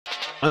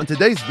On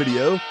today's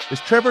video, is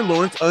Trevor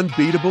Lawrence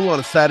unbeatable on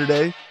a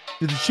Saturday?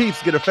 Did the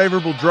Chiefs get a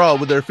favorable draw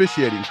with their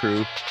officiating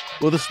crew?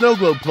 Will the snow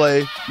globe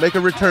play make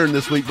a return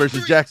this week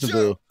versus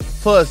Jacksonville?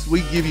 Plus,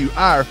 we give you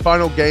our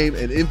final game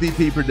and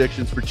MVP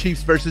predictions for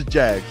Chiefs versus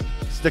Jags.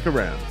 Stick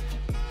around.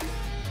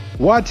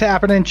 What's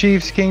happening,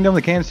 Chiefs Kingdom?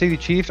 The Kansas City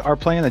Chiefs are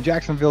playing the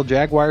Jacksonville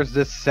Jaguars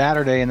this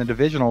Saturday in the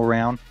divisional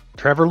round.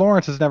 Trevor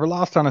Lawrence has never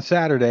lost on a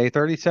Saturday,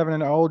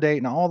 37-0,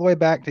 dating all the way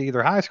back to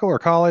either high school or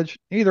college.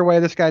 Either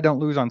way, this guy don't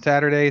lose on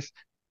Saturdays.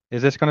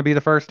 Is this going to be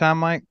the first time,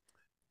 Mike?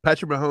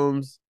 Patrick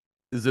Mahomes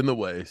is in the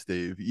way,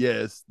 Steve.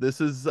 Yes,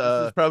 this is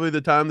probably the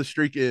time the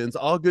streak ends.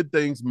 All good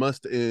things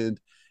must end.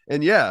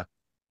 And yeah,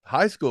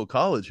 high school,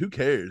 college, who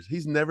cares?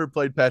 He's never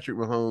played Patrick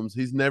Mahomes.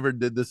 He's never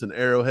did this in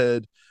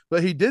Arrowhead.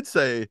 But he did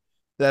say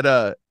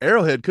that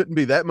Arrowhead couldn't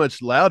be that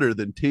much louder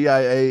than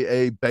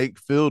TIAA Bank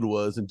Field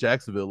was in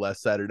Jacksonville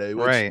last Saturday.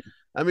 Which, Right.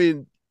 I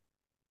mean,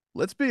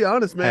 let's be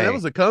honest, man. That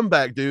was a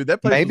comeback, dude.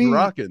 That place was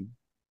rocking.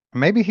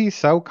 Maybe he's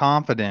so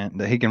confident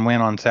that he can win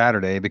on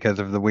Saturday because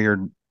of the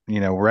weird,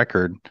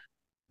 record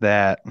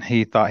that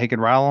he thought he could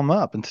rile him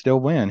up and still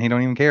win. He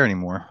don't even care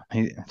anymore.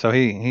 He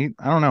I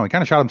don't know. He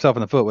kind of shot himself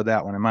in the foot with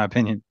that one, in my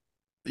opinion.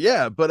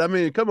 Yeah, but I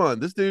mean, come on,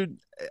 this dude.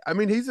 I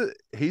mean, he's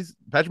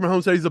Patrick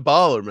Mahomes said he's a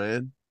baller,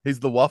 man. He's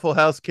the Waffle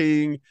House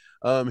king.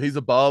 He's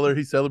a baller.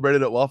 He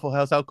celebrated at Waffle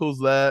House. How cool is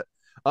that?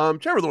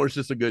 Trevor Lawrence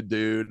just a good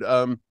dude.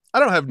 I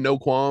don't have no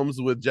qualms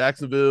with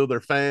Jacksonville,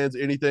 their fans,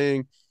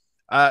 anything.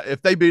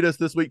 If they beat us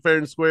this week fair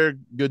and square,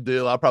 good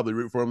deal. I'll probably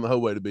root for them the whole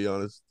way, to be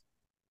honest.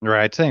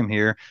 Right, same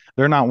here.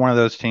 They're not one of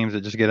those teams that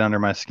just get under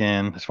my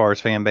skin as far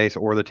as fan base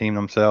or the team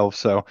themselves.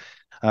 So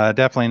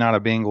definitely not a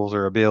Bengals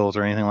or a Bills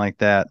or anything like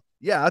that.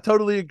 Yeah, I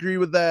totally agree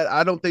with that.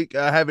 I don't think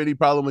I have any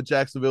problem with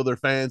Jacksonville, their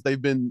fans. They've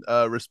been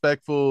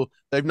respectful.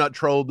 They've not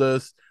trolled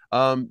us.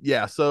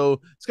 Yeah,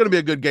 so it's going to be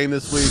a good game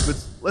this week.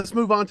 But let's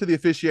move on to the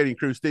officiating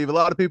crew, Steve. A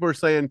lot of people are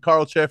saying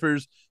Carl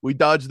Cheffers. We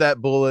dodged that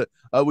bullet.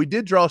 We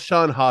did draw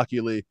Sean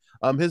Hockley.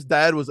 His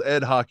dad was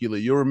Ed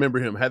Hockley. You'll remember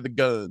him, had the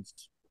guns.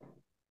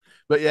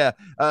 But yeah,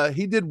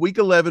 he did week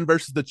 11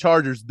 versus the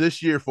Chargers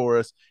this year for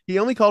us. He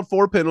only called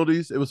 4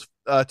 penalties. It was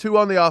 2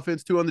 on the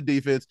offense, 2 on the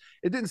defense.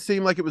 It didn't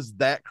seem like it was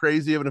that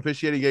crazy of an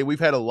officiating game. We've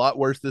had a lot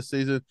worse this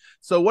season.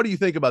 So what do you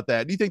think about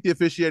that? Do you think the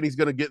officiating is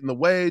going to get in the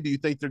way? Do you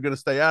think they're going to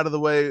stay out of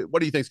the way? What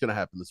do you think is going to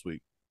happen this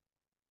week?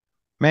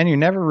 Man, you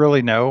never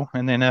really know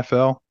in the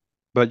NFL,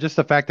 but just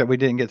the fact that we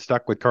didn't get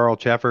stuck with Carl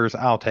Cheffers,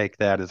 I'll take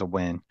that as a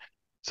win.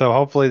 So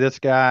hopefully this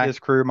guy, his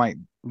crew might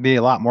be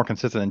a lot more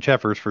consistent than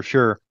Cheffers for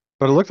sure.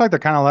 But it looks like they're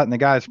kind of letting the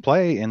guys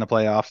play in the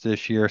playoffs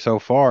this year so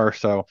far.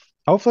 So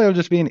hopefully it'll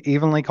just be an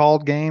evenly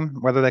called game,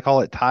 whether they call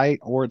it tight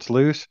or it's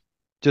loose.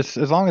 Just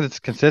as long as it's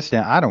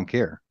consistent, I don't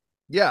care.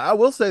 Yeah, I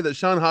will say that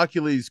Sean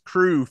Hockley's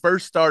crew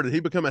first started. He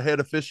became a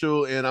head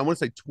official in, I want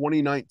to say,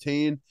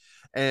 2019.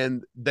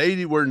 And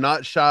they were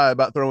not shy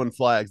about throwing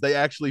flags. They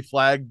actually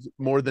flagged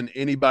more than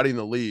anybody in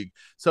the league.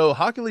 So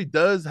Hockley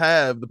does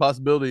have the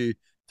possibility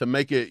to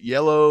make it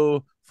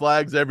yellow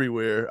flags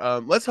everywhere.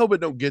 Let's hope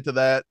it don't get to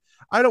that.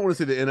 I don't want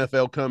to see the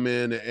NFL come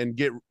in and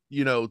get,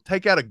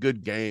 take out a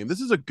good game.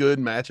 This is a good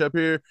matchup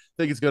here. I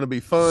think it's going to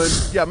be fun.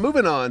 Yeah,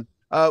 moving on.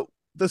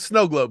 The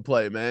snow globe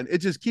play, man. It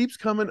just keeps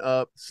coming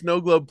up. Snow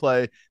globe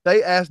play.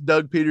 They asked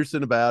Doug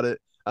Peterson about it.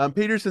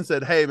 Peterson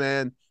said, hey,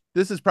 man,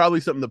 this is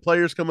probably something the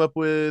players come up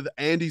with.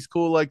 Andy's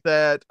cool like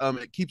that.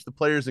 It keeps the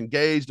players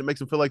engaged. It makes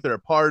them feel like they're a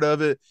part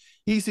of it.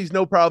 He sees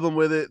no problem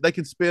with it. They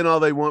can spin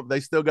all they want, but they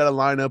still got to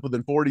line up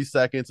within 40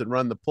 seconds and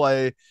run the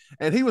play.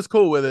 And he was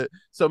cool with it.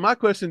 So my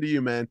question to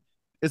you, man,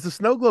 is the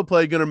snow globe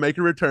play going to make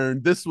a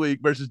return this week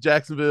versus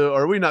Jacksonville,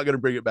 or are we not going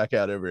to bring it back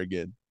out ever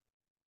again?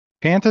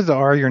 Chances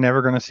are you're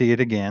never going to see it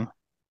again.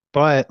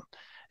 But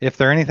if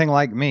they're anything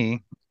like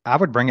me, I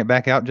would bring it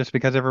back out just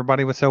because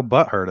everybody was so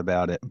butthurt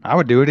about it. I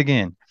would do it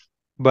again.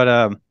 But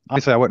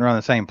obviously, I wouldn't run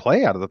the same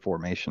play out of the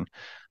formation.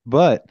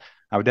 But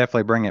I would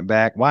definitely bring it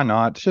back. Why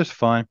not? It's just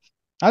fun.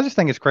 I just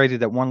think it's crazy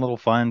that one little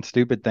fun,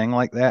 stupid thing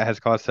like that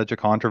has caused such a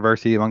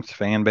controversy amongst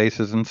fan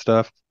bases and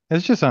stuff.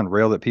 It's just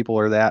unreal that people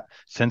are that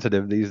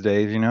sensitive these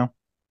days,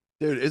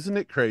 Dude, isn't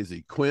it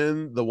crazy?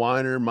 Quinn, the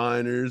whiner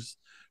miners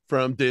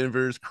from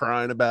Denver's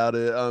crying about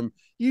it.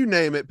 You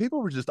name it.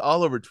 People were just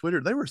all over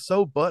Twitter. They were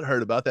so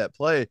butthurt about that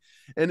play.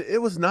 And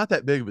it was not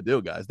that big of a deal,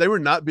 guys. They were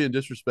not being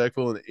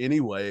disrespectful in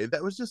any way.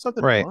 That was just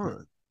something Right.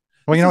 fun.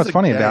 Well, what's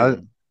funny about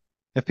it?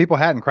 If people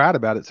hadn't cried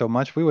about it so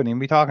much, we wouldn't even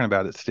be talking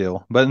about it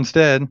still. But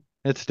instead,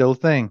 it's still a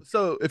thing.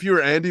 So if you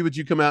were Andy, would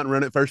you come out and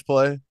run it first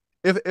play?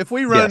 If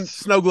we run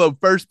Snow Globe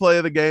first play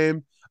of the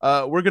game,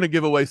 we're going to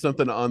give away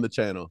something on the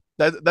channel.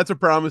 That's a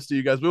promise to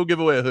you guys. We'll give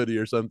away a hoodie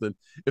or something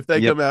if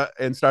they come out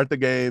and start the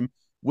game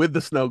with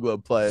the snow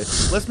globe play.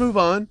 Let's move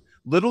on.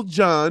 Lil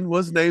Jon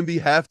was named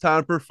the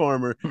halftime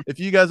performer. If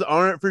you guys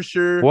aren't for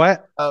sure,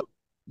 what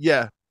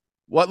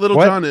Lil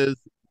Jon is,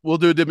 we'll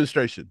do a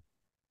demonstration.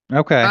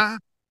 Okay.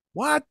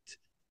 What?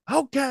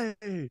 Okay.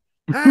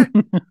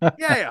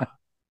 Yeah.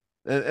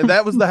 And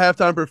that was the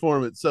halftime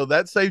performance. So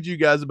that saved you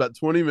guys about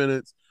 20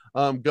 minutes.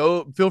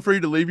 Feel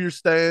free to leave your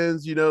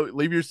stands,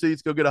 leave your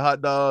seats, go get a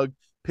hot dog,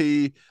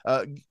 pee,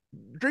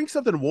 drink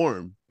something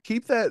warm.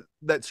 Keep that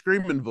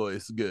screaming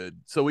voice good,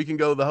 so we can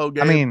go the whole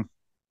I game. mean,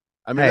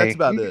 I mean, that's hey,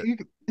 about you it. you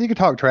you could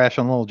talk trash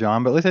on Lil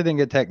Jon, but at least they didn't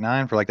get Tech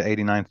 9 for like the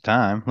 89th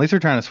time. At least they're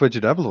trying to switch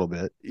it up a little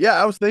bit. Yeah,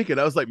 I was thinking,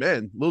 I was like,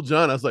 man, Lil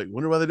Jon. I was like,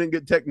 wonder why they didn't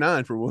get Tech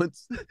 9 for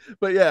once.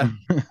 But yeah,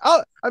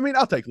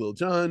 I'll take Lil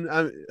Jon.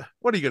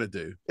 What are you gonna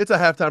do? It's a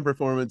halftime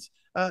performance.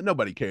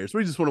 Nobody cares.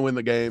 We just want to win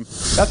the game.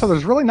 That's why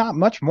there's really not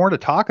much more to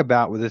talk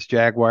about with this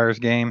Jaguars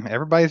game.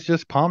 Everybody's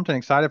just pumped and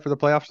excited for the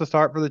playoffs to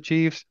start for the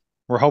Chiefs.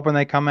 We're hoping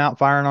they come out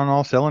firing on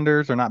all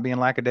cylinders. They're not being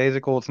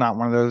lackadaisical. It's not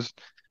one of those,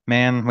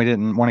 man, we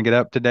didn't want to get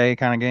up today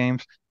kind of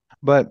games.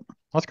 But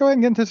let's go ahead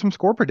and get into some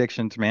score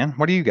predictions, man.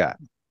 What do you got?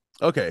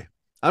 Okay,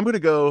 I'm gonna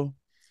go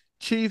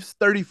Chiefs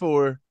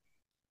 34,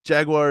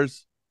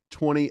 Jaguars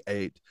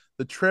 28.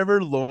 The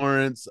Trevor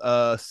Lawrence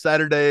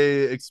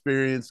Saturday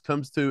experience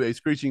comes to a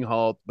screeching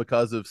halt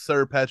because of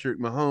Sir Patrick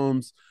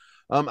Mahomes.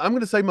 I'm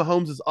going to say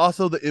Mahomes is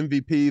also the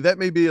MVP. That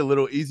may be a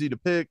little easy to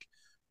pick,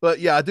 but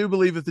yeah, I do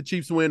believe if the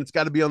Chiefs win, it's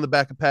got to be on the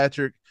back of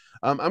Patrick.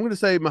 I'm going to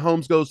say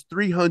Mahomes goes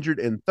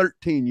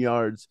 313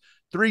 yards,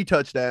 3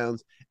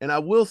 touchdowns, and I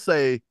will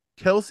say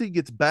Kelsey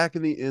gets back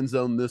in the end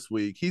zone this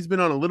week. He's been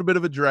on a little bit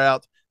of a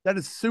drought. That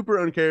is super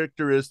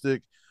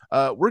uncharacteristic.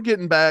 We're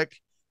getting back.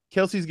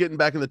 Kelsey's getting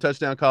back in the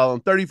touchdown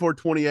column,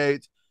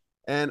 34-28,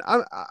 and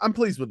I'm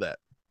pleased with that.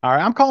 All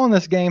right, I'm calling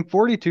this game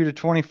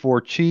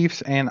 42-24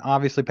 Chiefs, and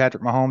obviously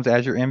Patrick Mahomes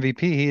as your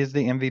MVP. He is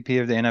the MVP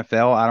of the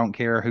NFL. I don't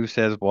care who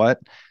says what,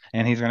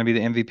 and he's going to be the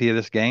MVP of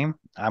this game.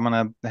 I'm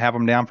going to have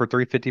him down for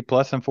 350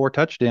 plus and 4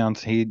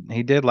 touchdowns. He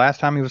did last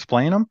time he was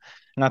playing them,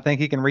 and I think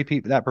he can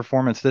repeat that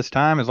performance this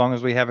time as long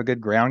as we have a good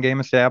ground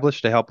game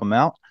established to help him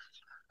out.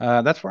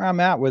 That's where I'm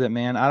at with it,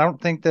 man. I don't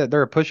think that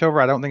they're a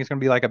pushover. I don't think it's going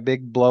to be like a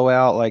big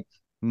blowout, like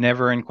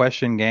never in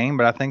question game,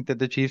 but I think that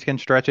the Chiefs can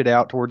stretch it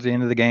out towards the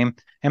end of the game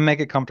and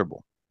make it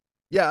comfortable.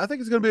 Yeah, I think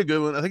it's going to be a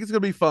good one. I think it's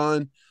going to be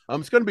fun.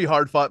 It's going to be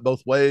hard fought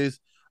both ways.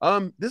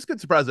 This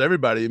could surprise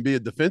everybody and be a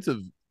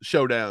defensive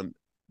showdown.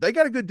 They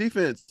got a good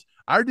defense.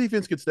 Our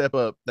defense could step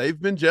up. They've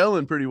been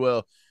gelling pretty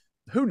well.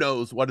 Who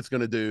knows what it's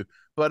going to do?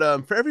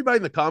 But for everybody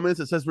in the comments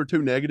that says we're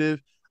too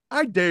negative,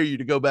 I dare you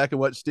to go back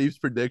and watch Steve's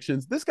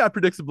predictions. This guy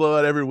predicts a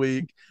blowout every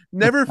week,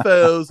 never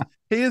fails.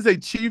 He is a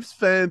Chiefs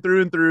fan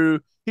through and through.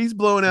 He's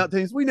blowing out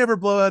teams. We never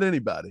blow out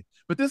anybody.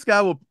 But this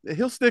guy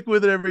he'll stick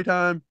with it every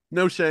time.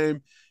 No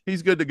shame.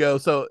 He's good to go.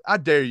 So I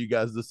dare you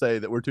guys to say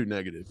that we're too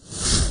negative.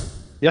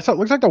 Yeah, so it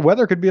looks like the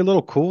weather could be a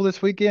little cool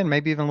this weekend,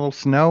 maybe even a little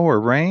snow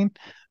or rain.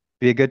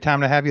 Be a good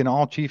time to have you an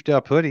all chiefed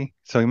up hoodie.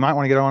 So you might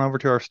want to get on over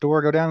to our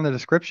store, go down in the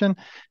description,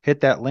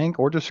 hit that link,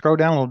 or just scroll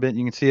down a little bit and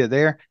you can see it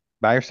there.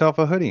 Buy yourself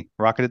a hoodie.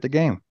 Rock it at the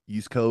game.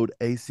 Use code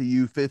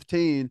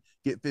ACU15.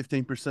 Get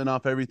 15%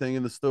 off everything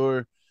in the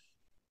store.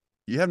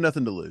 You have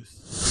nothing to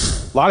lose.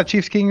 A lot of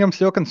Chiefs Kingdom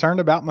still concerned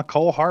about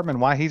McCole Hardman,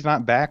 why he's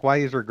not back, why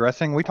he's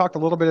regressing. We talked a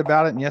little bit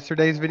about it in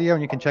yesterday's video,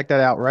 and you can check that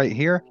out right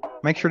here.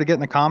 Make sure to get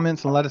in the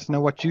comments and let us know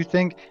what you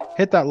think.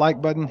 Hit that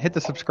like button, hit the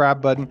subscribe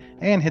button,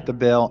 and hit the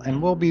bell.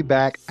 And we'll be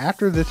back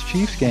after this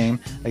Chiefs game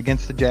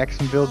against the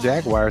Jacksonville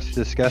Jaguars to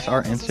discuss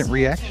our instant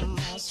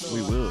reactions.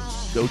 We will.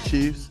 Go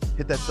Chiefs.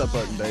 Hit that sub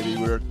button, baby.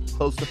 We're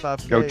close to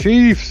 5K. Go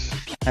Chiefs.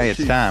 Hey,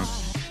 it's time.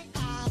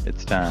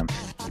 It's time.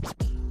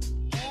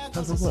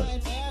 How's it what?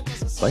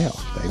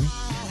 Playoffs, baby.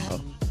 Oh.